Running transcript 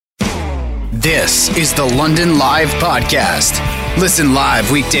This is the London Live Podcast. Listen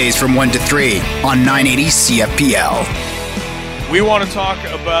live weekdays from 1 to 3 on 980 CFPL. We want to talk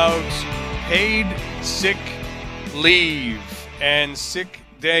about paid sick leave and sick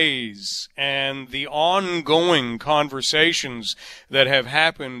days and the ongoing conversations that have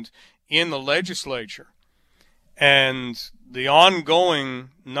happened in the legislature and the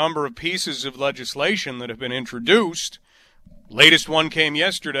ongoing number of pieces of legislation that have been introduced. Latest one came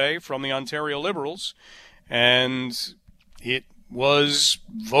yesterday from the Ontario Liberals, and it was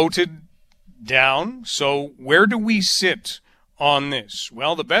voted down. So where do we sit on this?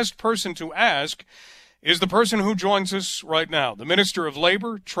 Well, the best person to ask is the person who joins us right now, the Minister of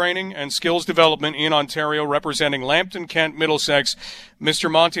Labour, Training and Skills Development in Ontario, representing Lambton, Kent, Middlesex, Mr.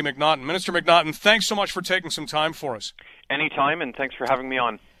 Monty McNaughton. Minister McNaughton, thanks so much for taking some time for us. Anytime, and thanks for having me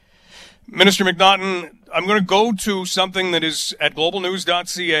on. Minister McNaughton, I'm going to go to something that is at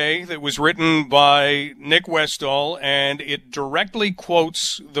globalnews.ca that was written by Nick Westall, and it directly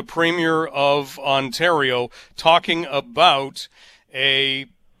quotes the Premier of Ontario talking about a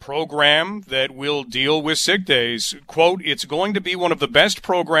program that will deal with sick days. Quote, "It's going to be one of the best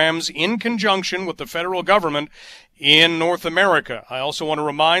programs in conjunction with the federal government in North America. I also want to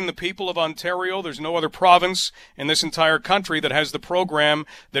remind the people of Ontario there's no other province in this entire country that has the program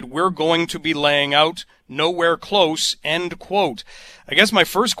that we're going to be laying out, nowhere close," end quote. I guess my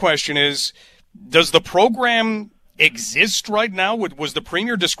first question is, does the program exist right now? Was the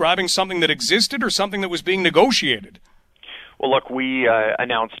Premier describing something that existed or something that was being negotiated? Well, look, we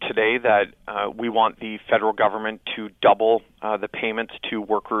announced today that we want the federal government to double the payments to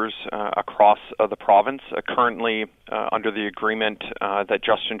workers across the province. Currently, under the agreement that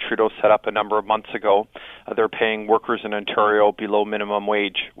Justin Trudeau set up a number of months ago, they're paying workers in Ontario below minimum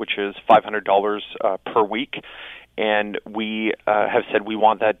wage, which is $500 per week. And we have said we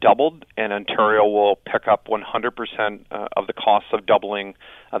want that doubled, and Ontario will pick up 100% of the cost of doubling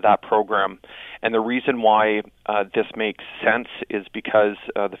that program. And the reason why this makes sense is because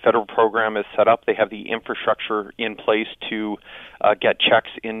the federal program is set up. They have the infrastructure in place to get checks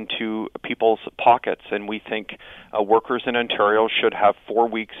into people's pockets. And we think workers in Ontario should have 4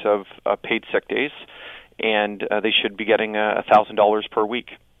 weeks of paid sick days, and they should be getting $1,000 per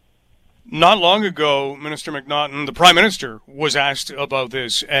week. Not long ago, Minister McNaughton, the Prime Minister, was asked about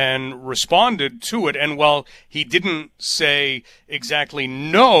this and responded to it. And while he didn't say exactly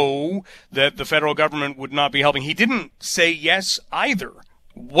no, that the federal government would not be helping, he didn't say yes either.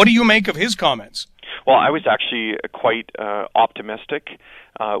 What do you make of his comments? Well, I was actually quite optimistic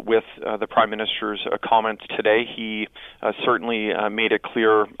with the Prime Minister's comments today. He certainly made it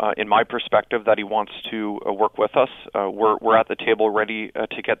clear, in my perspective, that he wants to work with us. We're at the table ready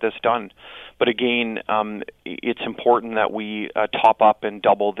to get this done. But again, it's important that we top up and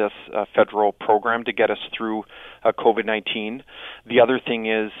double this federal program to get us through COVID-19. The other thing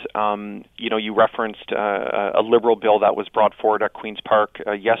is, you referenced a Liberal bill that was brought forward at Queen's Park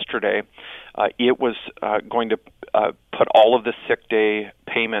yesterday. It was going to put all of the sick day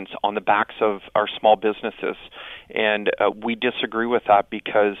payments on the backs of our small businesses. And we disagree with that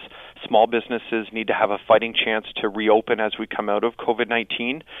because small businesses need to have a fighting chance to reopen as we come out of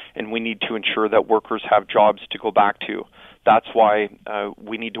COVID-19, and we need to ensure that workers have jobs to go back to. That's why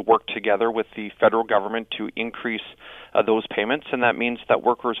we need to work together with the federal government to increase those payments, and that means that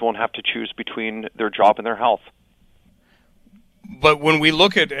workers won't have to choose between their job and their health. But when we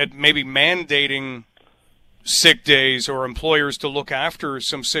look at maybe mandating sick days or employers to look after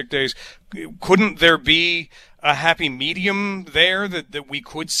some sick days, couldn't there be a happy medium there that we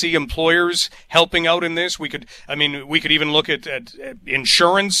could see employers helping out in this? We could even look at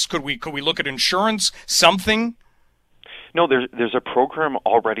insurance. Could we look at insurance, something? No, there's a program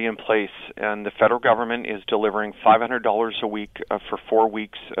already in place, and the federal government is delivering $500 a week for 4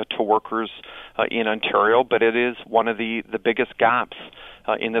 weeks to workers in Ontario, but it is one of the biggest gaps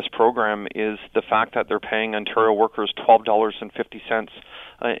in this program is the fact that they're paying Ontario workers $12.50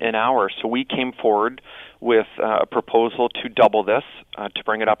 an hour. So we came forward with a proposal to double this, to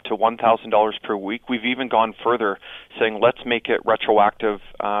bring it up to $1,000 per week. We've even gone further, saying let's make it retroactive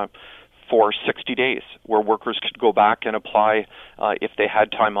for 60 days, where workers could go back and apply if they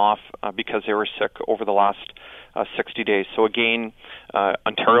had time off because they were sick over the last 60 days. So again,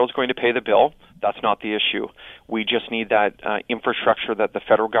 Ontario is going to pay the bill. That's not the issue. We just need that infrastructure that the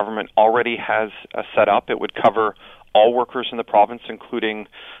federal government already has set up. It would cover all workers in the province, including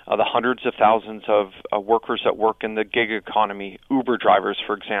the hundreds of thousands of workers that work in the gig economy, Uber drivers,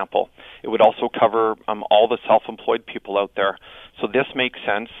 for example. It would also cover all the self-employed people out there. So this makes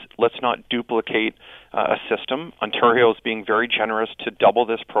sense. Let's not duplicate a system. Ontario is being very generous to double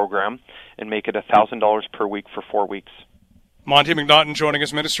this program and make it $1,000 per week for 4 weeks. Monty McNaughton joining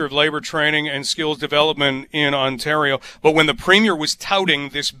us, Minister of Labour, Training and Skills Development in Ontario. But when the Premier was touting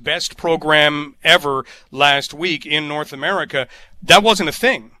this best program ever last week in North America, that wasn't a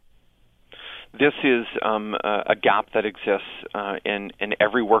thing. This is a gap that exists, and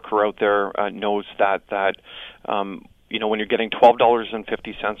every worker out there knows that when you're getting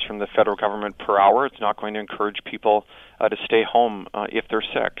 $12.50 from the federal government per hour, it's not going to encourage people to stay home if they're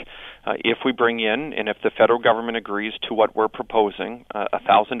sick. If we bring in, and if the federal government agrees to what we're proposing,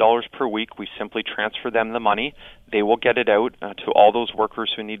 $1,000 per week, we simply transfer them the money. They will get it out to all those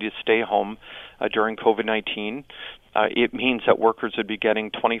workers who need to stay home during COVID-19. It means that workers would be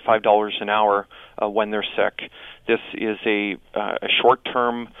getting $25 an hour when they're sick. This is a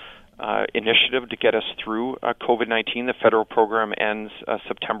short-term initiative to get us through COVID-19. The federal program ends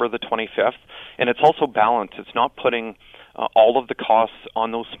September the 25th, and it's also balanced. It's not putting all of the costs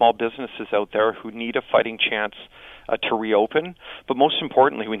on those small businesses out there who need a fighting chance to reopen. But most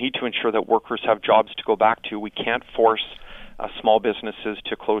importantly, we need to ensure that workers have jobs to go back to. We can't force small businesses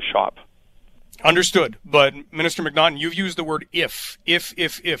to close shop. Understood. But Minister McNaughton, you've used the word if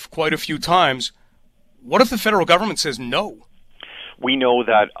quite a few times. What if the federal government says no? We know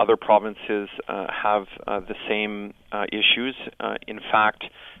that other provinces have the same issues. In fact,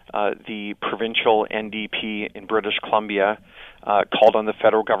 the provincial NDP in British Columbia called on the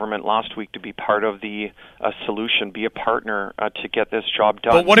federal government last week to be part of the solution, be a partner to get this job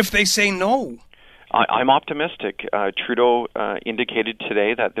done. But what if they say no? I'm optimistic. Trudeau indicated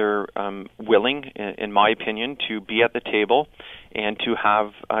today that they're willing, in my opinion, to be at the table and to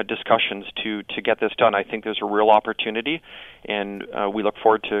have discussions to get this done. I think there's a real opportunity, and we look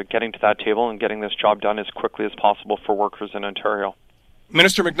forward to getting to that table and getting this job done as quickly as possible for workers in Ontario.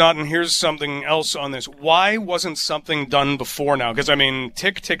 Minister McNaughton, here's something else on this. Why wasn't something done before now? Because,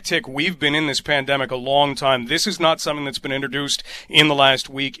 tick, tick, tick, we've been in this pandemic a long time. This is not something that's been introduced in the last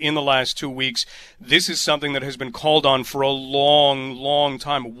week, in the last 2 weeks. This is something that has been called on for a long, long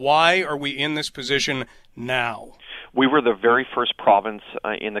time. Why are we in this position now? We were the very first province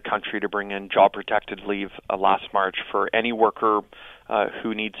in the country to bring in job-protected leave last March for any worker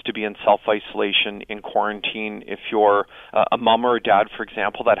who needs to be in self-isolation, in quarantine. If you're a mom or a dad, for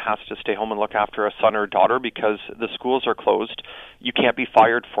example, that has to stay home and look after a son or daughter because the schools are closed, you can't be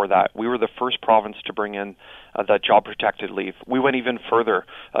fired for that. We were the first province to bring in that job-protected leave. We went even further.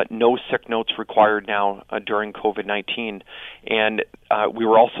 No sick notes required now during COVID-19. And we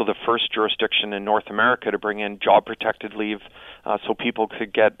were also the first jurisdiction in North America to bring in job-protected leave so people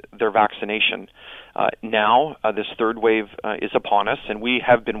could get their vaccination. Now, this third wave is upon us, and we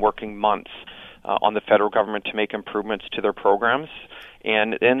have been working months on the federal government to make improvements to their programs,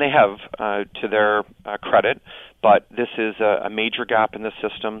 and they have, to their credit, but this is a major gap in the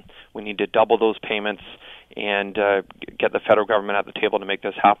system. We need to double those payments and get the federal government at the table to make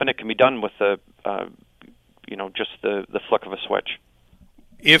this happen. It can be done with just the flick of a switch.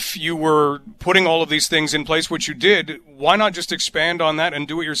 If you were putting all of these things in place, which you did, why not just expand on that and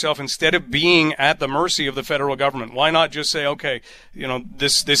do it yourself instead of being at the mercy of the federal government? Why not just say, okay,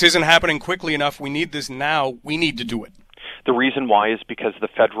 this isn't happening quickly enough. We need this now. We need to do it. The reason why is because the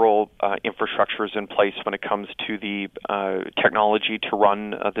federal infrastructure is in place when it comes to the technology to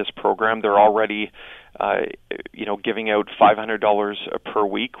run this program. They're already giving out $500 per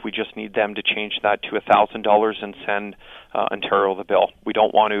week. We just need them to change that to $1,000 and send Ontario the bill. We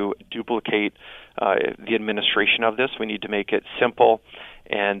don't want to duplicate the administration of this. We need to make it simple,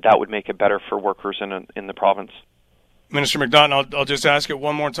 and that would make it better for workers in the province. Minister McNaughton, I'll just ask it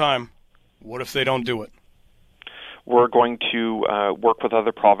one more time. What if they don't do it? We're going to work with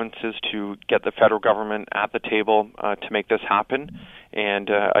other provinces to get the federal government at the table to make this happen. And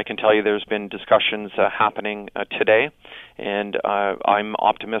I can tell you there's been discussions happening today, and I'm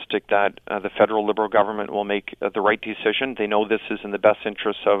optimistic that the federal Liberal government will make the right decision. They know this is in the best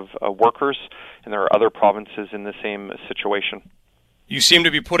interests of workers, and there are other provinces in the same situation. You seem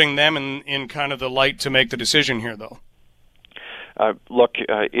to be putting them in kind of the light to make the decision here, though. Look,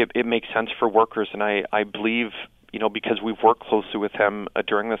 it makes sense for workers, and I believe because we've worked closely with them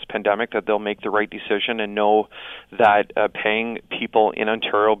during this pandemic, that they'll make the right decision and know that paying people in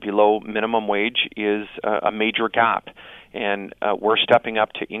Ontario below minimum wage is a major gap. and we're stepping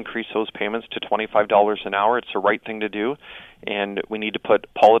up to increase those payments to $25 an hour. It's the right thing to do, and we need to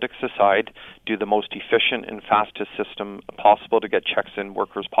put politics aside, do the most efficient and fastest system possible to get checks in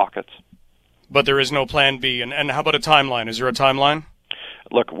workers' pockets. But there is no plan B. And how about a timeline? Is there a timeline?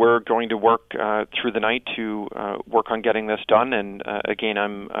 Look, we're going to work through the night to work on getting this done, and again,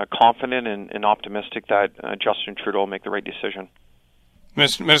 I'm confident and optimistic that Justin Trudeau will make the right decision.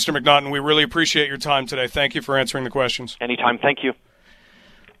 Minister McNaughton, we really appreciate your time today. Thank you for answering the questions. Anytime. Thank you.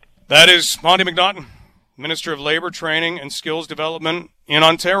 That is Monty McNaughton, Minister of Labour, Training and Skills Development in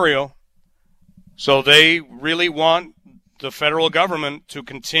Ontario. So they really want the federal government to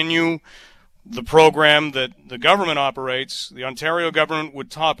continue the program that the government operates. The Ontario government would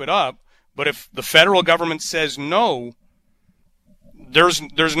top it up, but if the federal government says no, there's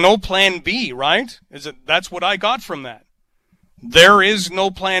no plan B, right? That's what I got from that. There is no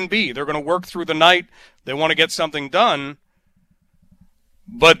plan B. They're going to work through the night. They want to get something done.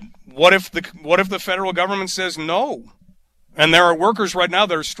 But what if the federal government says no? And there are workers right now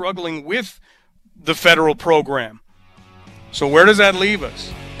that are struggling with the federal program. So where does that leave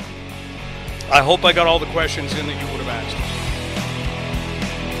us? I hope I got all the questions in that you would have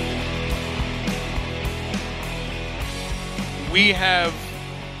asked. We have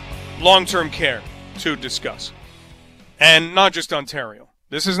long-term care to discuss. And not just Ontario.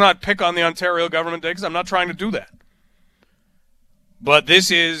 This is not pick on the Ontario government day, because I'm not trying to do that. But this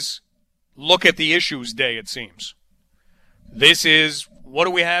is look at the issues day, it seems. This is what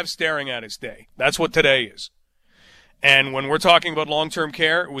do we have staring at us day. That's what today is. And when we're talking about long-term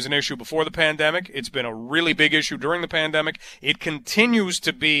care, it was an issue before the pandemic. It's been a really big issue during the pandemic. It continues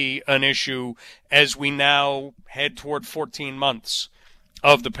to be an issue as we now head toward 14 months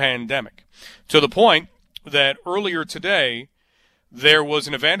of the pandemic. To the point that earlier today, there was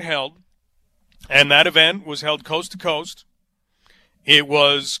an event held, and that event was held coast to coast. It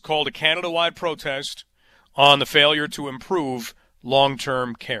was called a Canada-wide protest on the failure to improve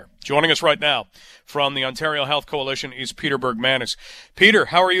long-term care. Joining us right now from the Ontario Health Coalition is Peter Bergmanis. Peter,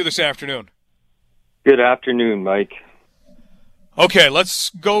 how are you this afternoon? Good afternoon, Mike. Okay,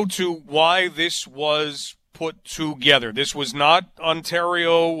 let's go to why this was put together. This was not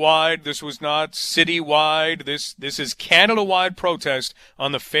Ontario-wide. This was not city-wide. This is Canada-wide protest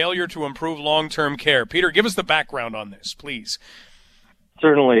on the failure to improve long-term care. Peter, give us the background on this, please.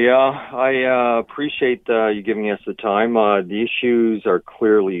 Certainly. I appreciate you giving us the time. The issues are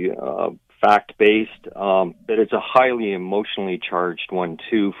clearly fact-based, but it's a highly emotionally charged one,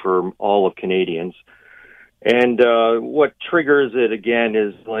 too, for all of Canadians. And what triggers it, again,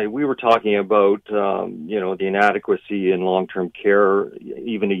 is like we were talking about, the inadequacy in long-term care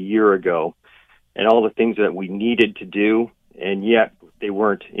even a year ago, and all the things that we needed to do, and yet they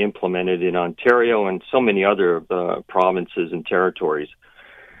weren't implemented in Ontario and so many other provinces and territories.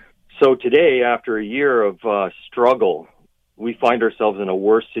 So today, after a year of struggle, we find ourselves in a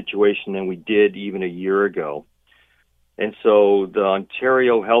worse situation than we did even a year ago. And so the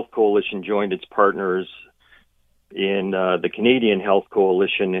Ontario Health Coalition joined its partners in the Canadian Health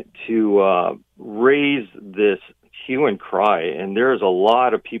Coalition to raise this hue and cry. And there's a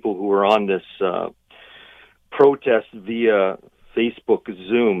lot of people who are on this protest via Facebook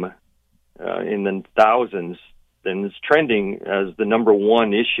Zoom in the thousands, and it's trending as the number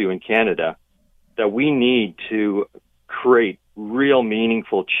one issue in Canada, that we need to create real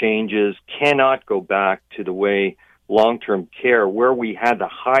meaningful changes, cannot go back to the way long-term care, where we had the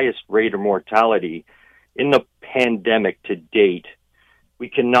highest rate of mortality in the pandemic to date. We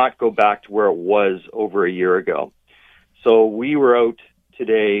cannot go back to where it was over a year ago. So we were out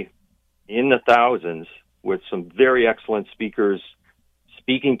today in the thousands with some very excellent speakers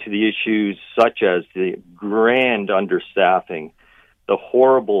speaking to the issues such as the grand understaffing, the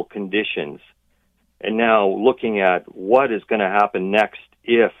horrible conditions, and now looking at what is going to happen next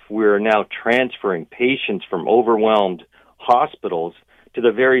if we're now transferring patients from overwhelmed hospitals to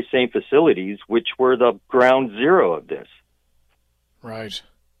the very same facilities which were the ground zero of this. Right.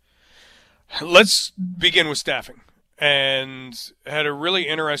 Let's begin with staffing. And had a really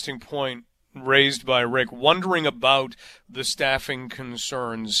interesting point raised by Rick, wondering about the staffing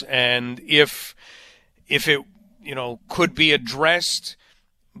concerns and if it, could be addressed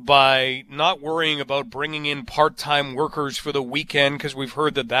by not worrying about bringing in part-time workers for the weekend, because we've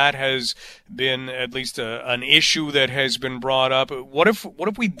heard that has been at least an issue that has been brought up. What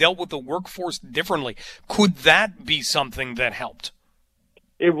if we dealt with the workforce differently? Could that be something that helped?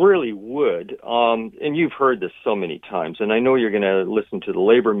 It really would. And you've heard this so many times, and I know you're going to listen to the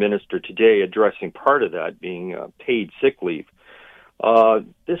Labour Minister today addressing part of that being paid sick leave.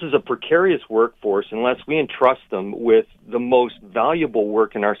 This is a precarious workforce unless we entrust them with the most valuable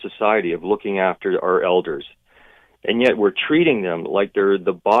work in our society of looking after our elders. And yet we're treating them like they're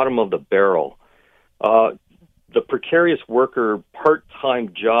the bottom of the barrel. The precarious worker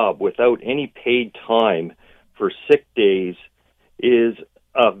part-time job without any paid time for sick days is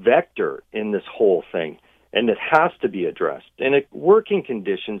a vector in this whole thing, and it has to be addressed. And working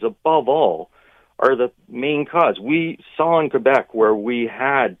conditions, above all, are the main cause. We saw in Quebec where we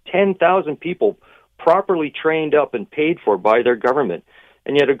had 10,000 people properly trained up and paid for by their government,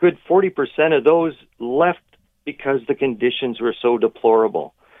 and yet a good 40% of those left because the conditions were so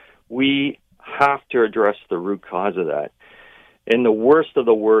deplorable. We have to address the root cause of that. And the worst of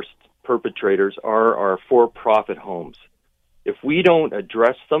the worst perpetrators are our for-profit homes. If we don't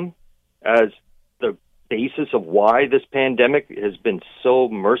address them as the basis of why this pandemic has been so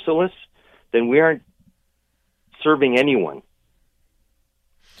merciless, then we aren't serving anyone.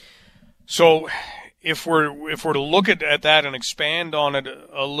 So if we're to look at that and expand on it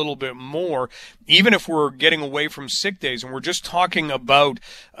a little bit more, even if we're getting away from sick days and we're just talking about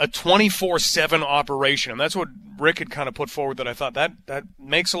a 24/7 operation, and that's what Rick had kind of put forward, that I thought that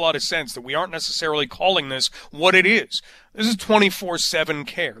makes a lot of sense, that we aren't necessarily calling this what it is. This is 24/7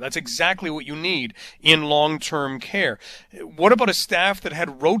 care. That's exactly what you need in long-term care. What about a staff that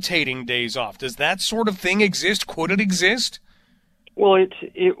had rotating days off? Does that sort of thing exist? Could it exist? Well,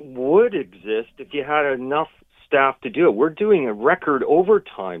 it would exist if you had enough staff to do it. We're doing a record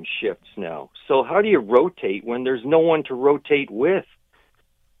overtime shifts now. So how do you rotate when there's no one to rotate with?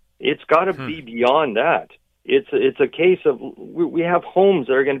 It's got to be beyond that. It's a case of we have homes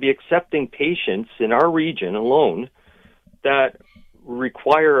that are going to be accepting patients in our region alone that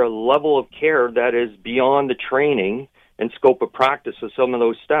require a level of care that is beyond the training and scope of practice of some of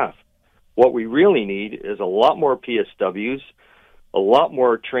those staff. What we really need is a lot more PSWs, a lot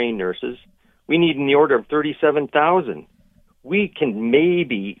more trained nurses. We need in the order of 37,000. We can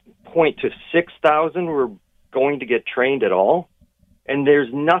maybe point to 6,000 who are going to get trained at all, and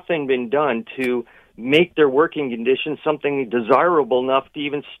there's nothing been done to make their working conditions something desirable enough to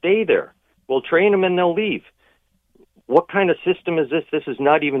even stay there. We'll train them and they'll leave. What kind of system is this? This is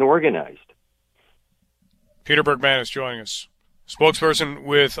not even organized. Peter Bergmanis joining us, spokesperson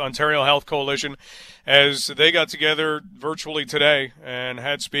with Ontario Health Coalition, as they got together virtually today and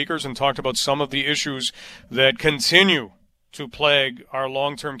had speakers and talked about some of the issues that continue to plague our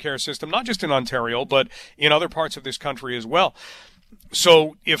long-term care system, not just in Ontario, but in other parts of this country as well.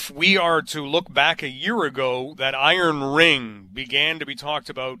 So if we are to look back a year ago, that iron ring began to be talked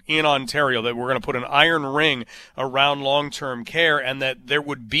about in Ontario, that we're going to put an iron ring around long-term care and that there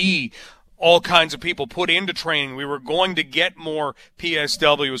would be all kinds of people put into training. We were going to get more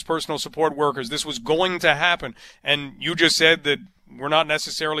PSWs, personal support workers. This was going to happen. And you just said that we're not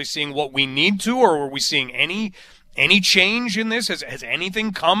necessarily seeing what we need to, or are we seeing any change in this? Has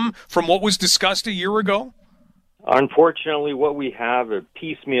anything come from what was discussed a year ago? Unfortunately, what we have a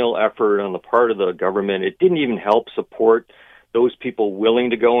piecemeal effort on the part of the government. It didn't even help support those people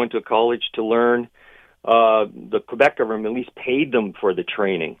willing to go into college to learn. The Quebec government at least paid them for the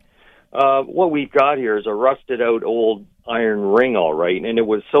training. What we've got here is a rusted-out old iron ring, all right, and it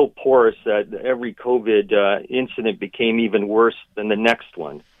was so porous that every COVID incident became even worse than the next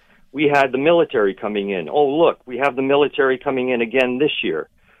one. We had the military coming in. Oh, look, we have the military coming in again this year.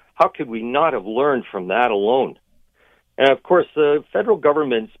 How could we not have learned from that alone? And, of course, the federal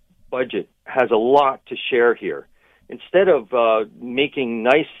government's budget has a lot to share here. Instead of making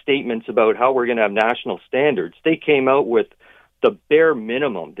nice statements about how we're going to have national standards, they came out with the bare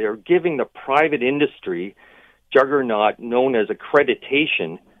minimum. They're giving the private industry juggernaut known as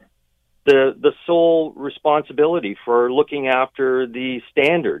accreditation the sole responsibility for looking after the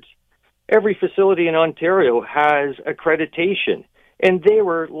standards. Every facility in Ontario has accreditation, and they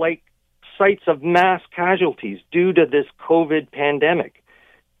were like sites of mass casualties due to this COVID pandemic.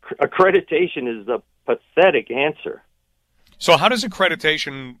 Accreditation is the pathetic answer. So how does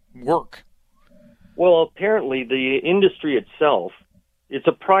accreditation work? Well, apparently the industry itself, it's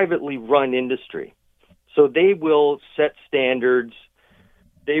a privately run industry. So they will set standards.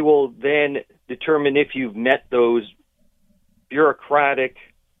 They will then determine if you've met those bureaucratic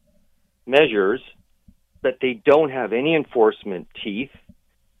measures, that they don't have any enforcement teeth.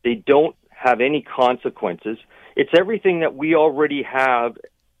 They don't have any consequences. It's everything that we already have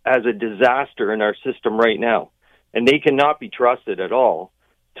as a disaster in our system right now. And they cannot be trusted at all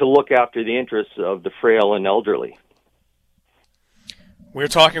to look after the interests of the frail and elderly. We're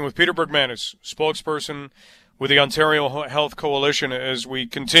talking with Peter Bergmanis, spokesperson with the Ontario Health Coalition as we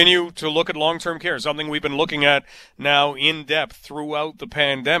continue to look at long-term care, something we've been looking at now in depth throughout the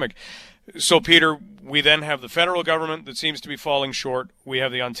pandemic. So, Peter, we then have the federal government that seems to be falling short. We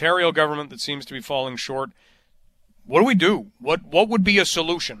have the Ontario government that seems to be falling short. What do we do? What would be a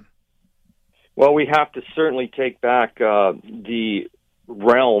solution? Well, we have to certainly take back the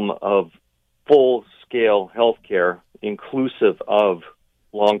realm of full-scale health care, inclusive of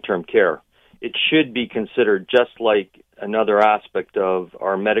long-term care. It should be considered just like another aspect of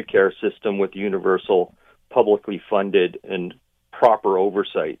our Medicare system with universal, publicly funded, and proper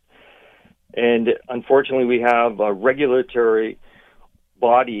oversight. And unfortunately, we have a regulatory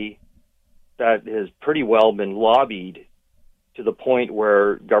body that has pretty well been lobbied to the point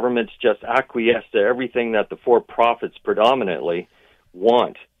where governments just acquiesce to everything that the for-profits predominantly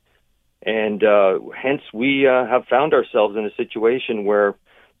want. And hence, we have found ourselves in a situation where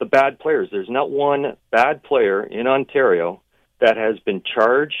the bad players, there's not one bad player in Ontario that has been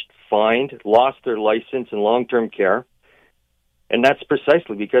charged, fined, lost their license in long-term care. And that's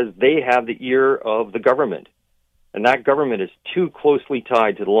precisely because they have the ear of the government. And that government is too closely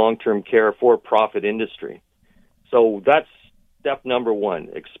tied to the long-term care for-profit industry. So that's step number one.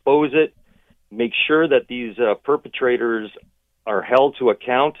 Expose it. Make sure that these perpetrators are held to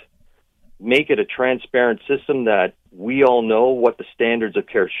account. Make it a transparent system that we all know what the standards of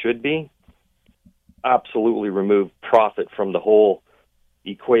care should be. Absolutely remove profit from the whole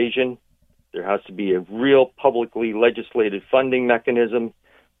equation. There has to be a real publicly legislated funding mechanism,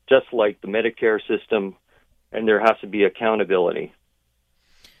 just like the Medicare system, and there has to be accountability.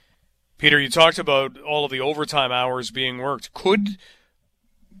 Peter, you talked about all of the overtime hours being worked. Could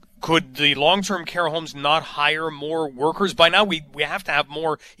the long-term care homes not hire more workers? By now, we have to have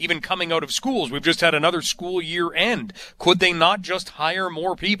more even coming out of schools. We've just had another school year end. Could they not just hire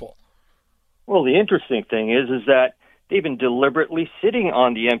more people? Well, the interesting thing is that they've been deliberately sitting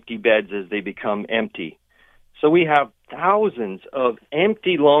on the empty beds as they become empty. So we have thousands of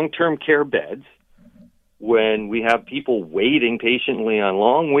empty long-term care beds when we have people waiting patiently on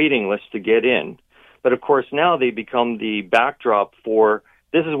long waiting lists to get in. But, of course, now they become the backdrop for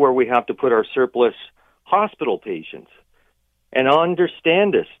this is where we have to put our surplus hospital patients. And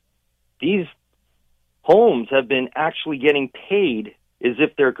understand this, these homes have been actually getting paid as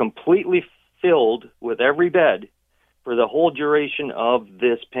if they're completely filled with every bed for the whole duration of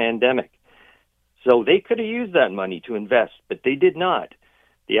this pandemic. So they could have used that money to invest, but they did not.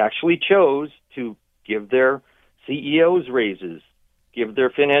 They actually chose to give their CEOs raises, give their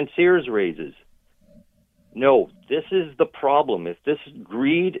financiers raises. No, this is the problem. If this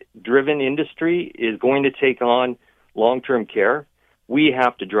greed-driven industry is going to take on long-term care, we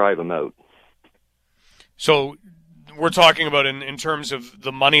have to drive them out. So we're talking about in terms of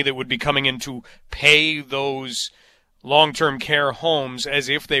the money that would be coming in to pay those long-term care homes as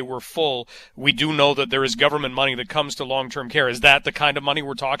if they were full. We do know that there is government money that comes to long-term care. Is that the kind of money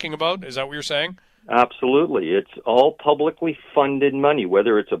we're talking about? Is that what you're saying? Absolutely. It's all publicly funded money,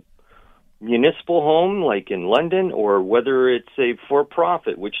 whether it's a municipal home like in London or whether it's a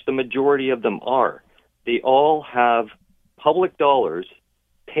for-profit, which the majority of them are. They all have public dollars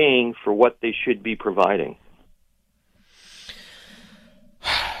paying for what they should be providing.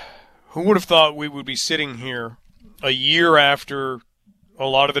 Who would have thought we would be sitting here a year after a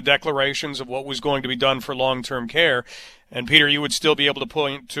lot of the declarations of what was going to be done for long-term care, and Peter, you would still be able to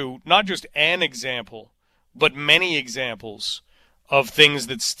point to not just an example, but many examples of things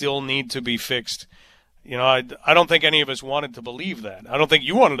that still need to be fixed. You know, I don't think any of us wanted to believe that. I don't think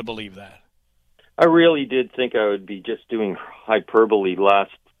you wanted to believe that. I really did think I would be just doing hyperbole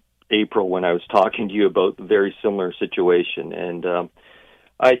last April when I was talking to you about a very similar situation. And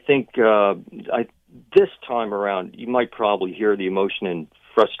I think this time around, you might probably hear the emotion and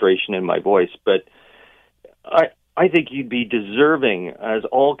frustration in my voice, but I think you'd be deserving, as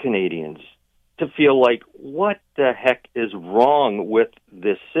all Canadians, to feel like, what the heck is wrong with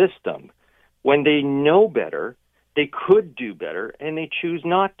this system? When they know better, they could do better, and they choose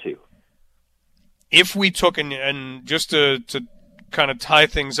not to. If we took, and just to kind of tie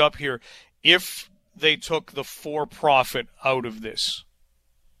things up here, if they took the for-profit out of this,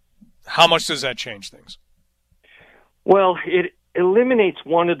 how much does that change things? Well, it eliminates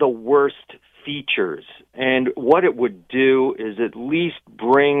one of the worst features, and what it would do is at least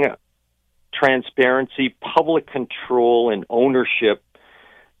bring transparency, public control, and ownership,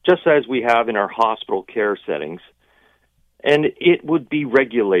 just as we have in our hospital care settings. And it would be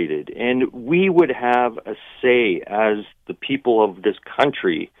regulated, and we would have a say as the people of this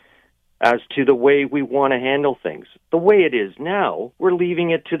country as to the way we want to handle things. The way it is now, we're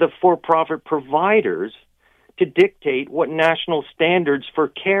leaving it to the for-profit providers to dictate what national standards for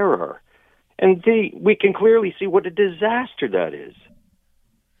care are. And we can clearly see what a disaster that is.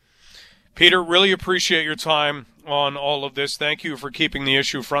 Peter, really appreciate your time on all of this. Thank you for keeping the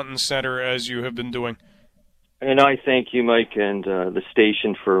issue front and center as you have been doing. And I thank you, Mike, and the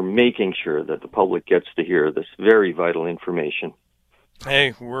station for making sure that the public gets to hear this very vital information.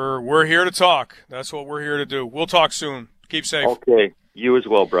 Hey, we're here to talk. That's what we're here to do. We'll talk soon. Keep safe. Okay. You as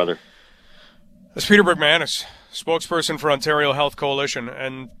well, brother. That's Peter Bergmanis, spokesperson for Ontario Health Coalition.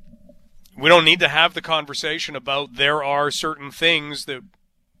 And we don't need to have the conversation about there are certain things that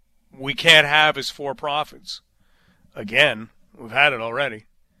we can't have as for-profits. Again, we've had it already.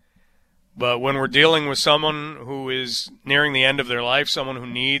 But when we're dealing with someone who is nearing the end of their life, someone who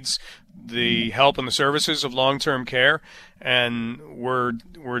needs the help and the services of long-term care, and we're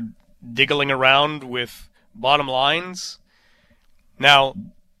diggling around with bottom lines. Now,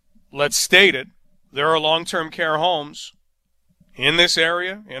 let's state it. There are long-term care homes in this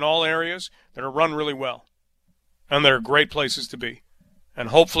area, in all areas, that are run really well. And they're great places to be. And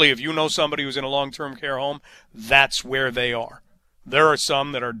hopefully, if you know somebody who's in a long-term care home, that's where they are. There are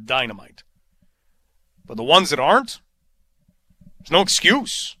some that are dynamite. But the ones that aren't, there's no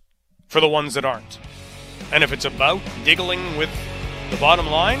excuse for the ones that aren't. And if it's about diggling with the bottom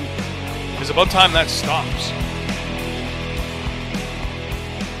line, it's about time that stops.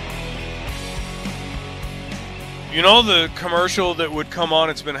 You know the commercial that would come on,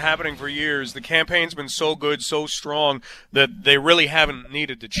 it's been happening for years. The campaign's been so good, so strong, that they really haven't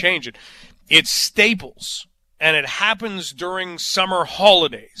needed to change it. It's Staples. And it happens during summer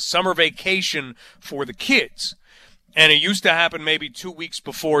holidays, summer vacation for the kids. And it used to happen maybe 2 weeks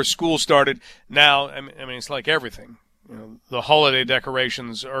before school started. Now, I mean, it's like everything. You know, the holiday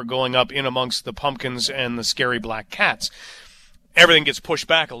decorations are going up in amongst the pumpkins and the scary black cats. Everything gets pushed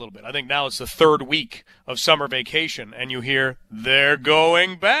back a little bit. I think now it's the third week of summer vacation, and you hear, they're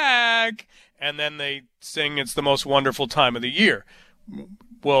going back. And then they sing, it's the most wonderful time of the year.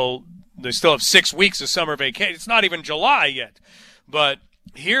 Well, they still have 6 weeks of summer vacation. It's not even July yet. But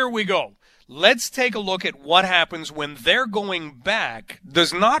here we go. Let's take a look at what happens when they're going back.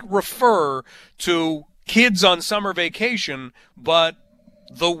 Does not refer to kids on summer vacation, but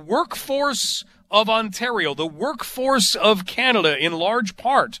the workforce of Ontario, the workforce of Canada in large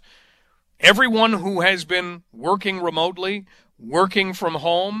part. Everyone who has been working remotely, working from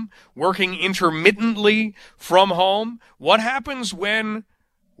home, working intermittently from home. What happens when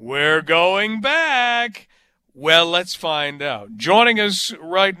we're going back? Well, let's find out. Joining us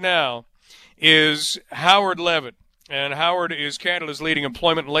right now is Howard Levitt, and Howard is Canada's leading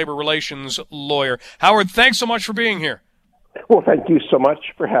employment and labor relations lawyer. Howard, thanks so much for being here. Well, thank you so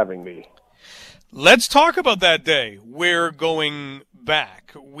much for having me. Let's talk about that day. We're going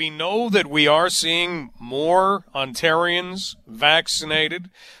back. We know that we are seeing more Ontarians vaccinated.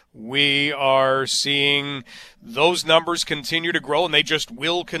 We are seeing those numbers continue to grow, and they just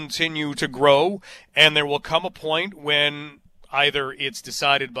will continue to grow. And there will come a point when either it's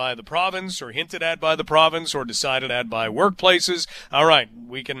decided by the province or hinted at by the province or decided at by workplaces. All right,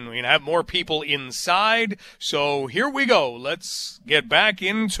 we can have more people inside. So here we go. Let's get back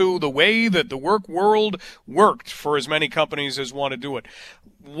into the way that the work world worked for as many companies as want to do it.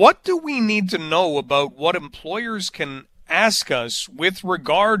 What do we need to know about what employers can ask us with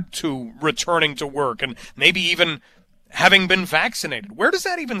regard to returning to work and maybe even having been vaccinated? Where does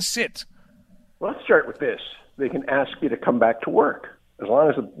that even sit? Well, let's start with this. They can ask you to come back to work. As long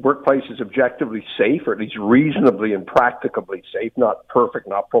as the workplace is objectively safe, or at least reasonably and practicably safe, not perfect,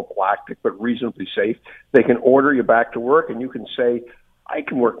 not prophylactic, but reasonably safe, they can order you back to work, and you can say, I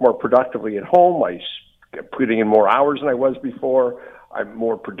can work more productively at home. I'm putting in more hours than I was before. I'm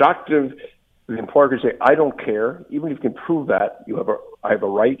more productive. The employer can say, I don't care. Even if you can prove that, I have a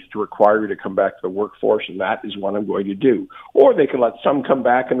right to require you to come back to the workforce, and that is what I'm going to do. Or they can let some come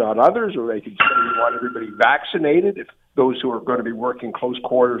back and not others, or they can say we want everybody vaccinated, if those who are going to be working close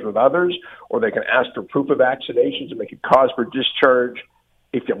quarters with others, or they can ask for proof of vaccinations and make it cause for discharge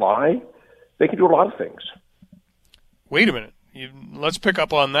if you lie. They can do a lot of things. Wait a minute. Let's pick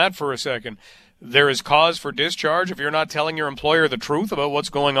up on that for a second. There is cause for discharge if you're not telling your employer the truth about what's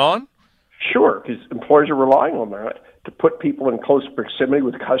going on? Sure, because employers are relying on that to put people in close proximity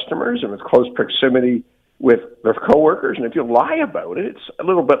with customers and with close proximity with their coworkers. And if you lie about it, it's a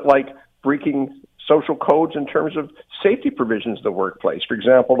little bit like breaking social codes in terms of safety provisions in the workplace. For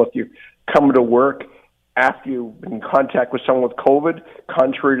example, if you come to work after you've been in contact with someone with COVID,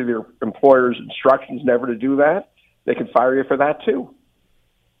 contrary to their employer's instructions never to do that, they can fire you for that too.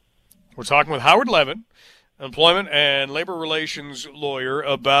 We're talking with Howard Levitt, employment and labor relations lawyer,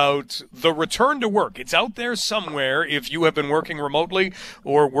 about the return to work. It's out there somewhere if you have been working remotely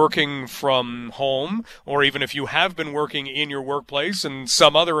or working from home, or even if you have been working in your workplace and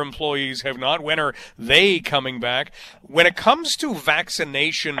some other employees have not. When are they coming back? When it comes to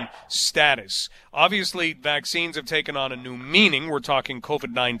vaccination status, obviously vaccines have taken on a new meaning. We're talking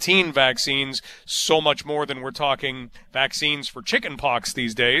COVID-19 vaccines so much more than we're talking vaccines for chickenpox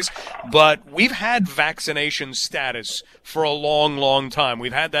these days. But we've had vaccination status for a long, long time.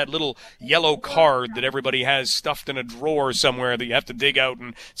 We've had that little yellow card that everybody has stuffed in a drawer somewhere that you have to dig out,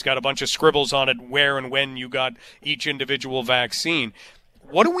 and it's got a bunch of scribbles on it where and when you got each individual vaccine.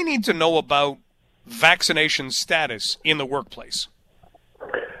 What do we need to know about vaccination status in the workplace?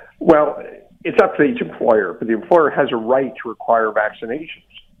 Well, it's up to each employer, but the employer has a right to require vaccinations.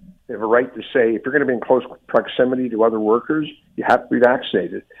 They have a right to say, if you're going to be in close proximity to other workers, you have to be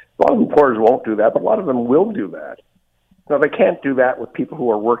vaccinated. A lot of employers won't do that, but a lot of them will do that. Now, they can't do that with people who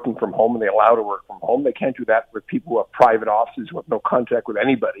are working from home and they allow to work from home. They can't do that with people who have private offices with no contact with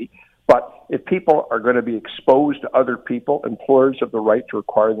anybody. But if people are going to be exposed to other people, employers have the right to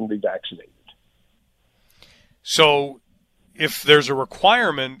require them to be vaccinated. So if there's a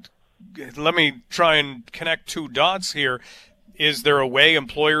requirement, let me try and connect two dots here. Is there a way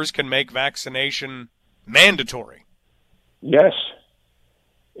employers can make vaccination mandatory? Yes.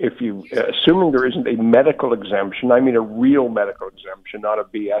 If you, assuming there isn't a medical exemption, I mean a real medical exemption, not a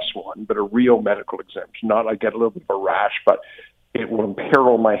BS one, but a real medical exemption, not I get a little bit of a rash, but it will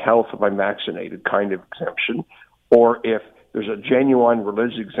imperil my health if I'm vaccinated kind of exemption, or if there's a genuine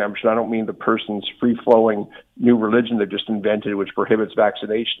religious exemption. I don't mean the person's free-flowing new religion they've just invented which prohibits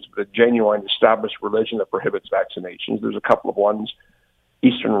vaccinations, but a genuine established religion that prohibits vaccinations. There's a couple of ones,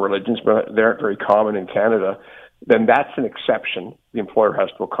 Eastern religions, but they aren't very common in Canada. Then that's an exception the employer has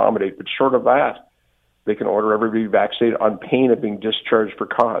to accommodate. But short of that, they can order everybody vaccinated on pain of being discharged for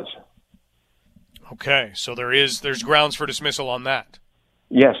cause. Okay, so there's grounds for dismissal on that.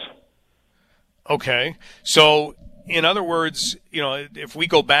 Yes. Okay, so in other words, if we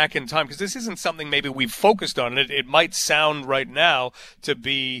go back in time, because this isn't something maybe we've focused on, it might sound right now to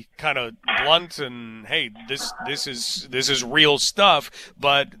be kind of blunt and, hey, this is real stuff,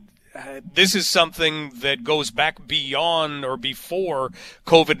 but this is something that goes back beyond or before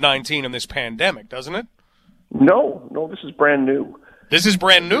COVID-19 and this pandemic, doesn't it? No, this is brand new. This is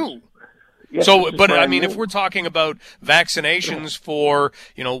brand new. Yes, so, but I mean, new. if we're talking about vaccinations for,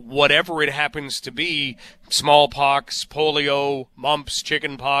 whatever it happens to be, smallpox, polio, mumps,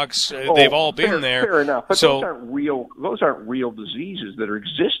 chickenpox, they've all been there. Fair enough. But those aren't real diseases that are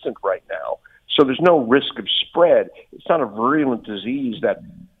existent right now. So there's no risk of spread. It's not a virulent disease that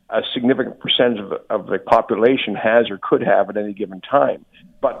a significant percentage of the population has or could have at any given time.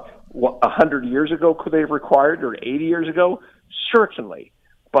 But 100 years ago, could they have required, or 80 years ago? Certainly.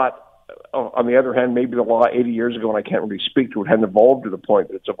 But on the other hand, maybe the law 80 years ago, and I can't really speak to it, hadn't evolved to the point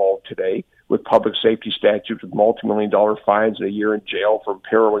that it's evolved today with public safety statutes with multi-million-dollar fines and a year in jail for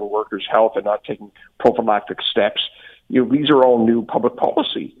imperiling workers' health and not taking prophylactic steps. These are all new public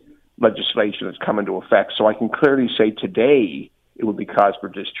policy legislation that's come into effect. So I can clearly say today it would be cause for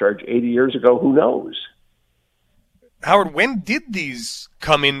discharge. 80 years ago, who knows? Howard, when did these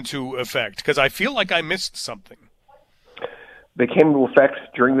come into effect? Because I feel like I missed something. They came into effect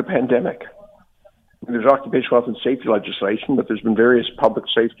during the pandemic. There's occupational health and safety legislation, but there's been various public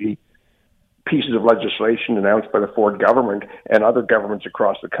safety pieces of legislation announced by the Ford government and other governments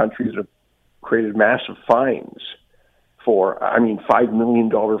across the country that have created massive fines for, $5 million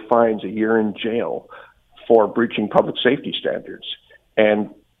fines a year in jail for breaching public safety standards. And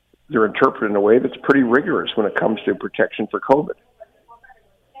they're interpreted in a way that's pretty rigorous when it comes to protection for COVID.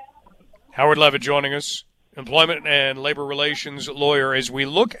 Howard Levitt joining us, employment and labor relations lawyer, as we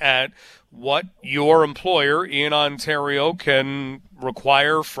look at what your employer in Ontario can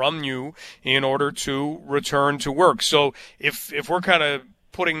require from you in order to return to work. So if we're kind of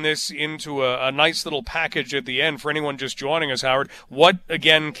putting this into a nice little package at the end for anyone just joining us, Howard, what,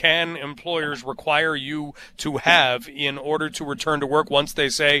 again, can employers require you to have in order to return to work once they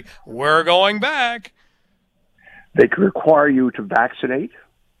say, we're going back? They can require you to vaccinate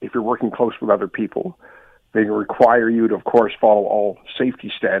if you're working close with other people. They can require you to, of course, follow all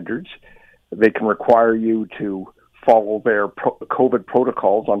safety standards. They can require you to follow their COVID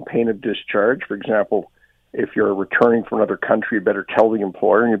protocols on pain of discharge. For example, if you're returning from another country, you better tell the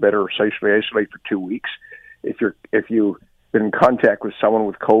employer and you better socially isolate for 2 weeks. If you've been in contact with someone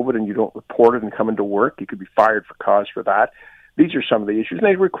with COVID and you don't report it and come into work, you could be fired for cause for that. These are some of the issues. And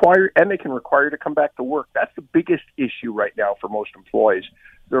they can require you to come back to work. That's the biggest issue right now for most employees.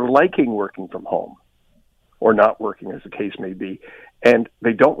 They're liking working from home. or not working, as the case may be. And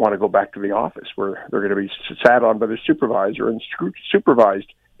they don't want to go back to the office where they're going to be sat on by their supervisor and supervised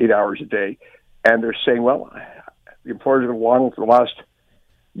 8 hours a day. And they're saying, well, the employers have been long for the last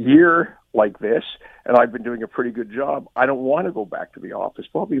year like this, and I've been doing a pretty good job. I don't want to go back to the office.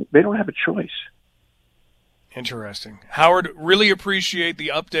 Well, they don't have a choice. Interesting. Howard, really appreciate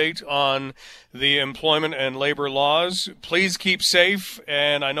the update on the employment and labor laws. Please keep safe,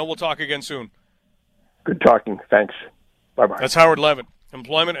 and I know we'll talk again soon. Good talking. Thanks. Bye-bye. That's Howard Levin,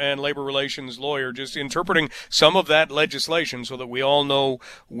 employment and labor relations lawyer, just interpreting some of that legislation so that we all know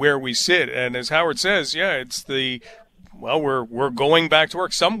where we sit. And as Howard says, it's we're going back to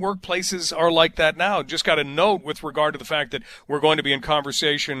work. Some workplaces are like that now. Just got a note with regard to the fact that we're going to be in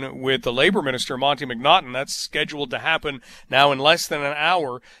conversation with the Labor Minister, Monty McNaughton. That's scheduled to happen now in less than an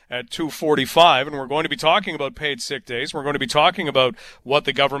hour at 2:45, and we're going to be talking about paid sick days. We're going to be talking about what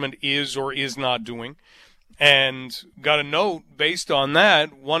the government is or is not doing. And got a note based on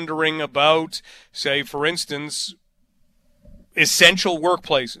that, wondering about, say, for instance, essential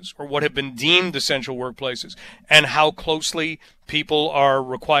workplaces, or what have been deemed essential workplaces, and how closely people are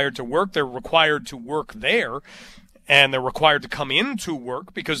required to work. They're required to work there, and they're required to come into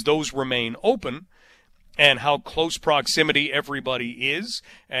work because those remain open, and how close proximity everybody is,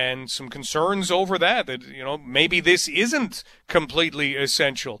 and some concerns over that maybe this isn't completely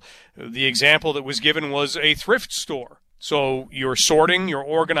essential. The example that was given was a thrift store. So you're sorting, you're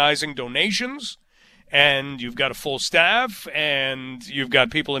organizing donations, and you've got a full staff, and you've got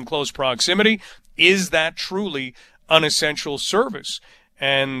people in close proximity. Is that truly an essential service?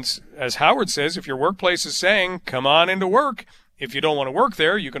 And as Howard says, if your workplace is saying, come on into work, if you don't want to work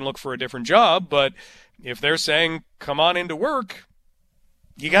there, you can look for a different job. But if they're saying, come on into work,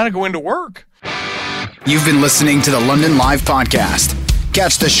 you got to go into work. You've been listening to the London Live Podcast.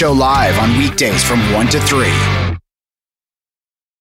 Catch the show live on weekdays from 1 to 3.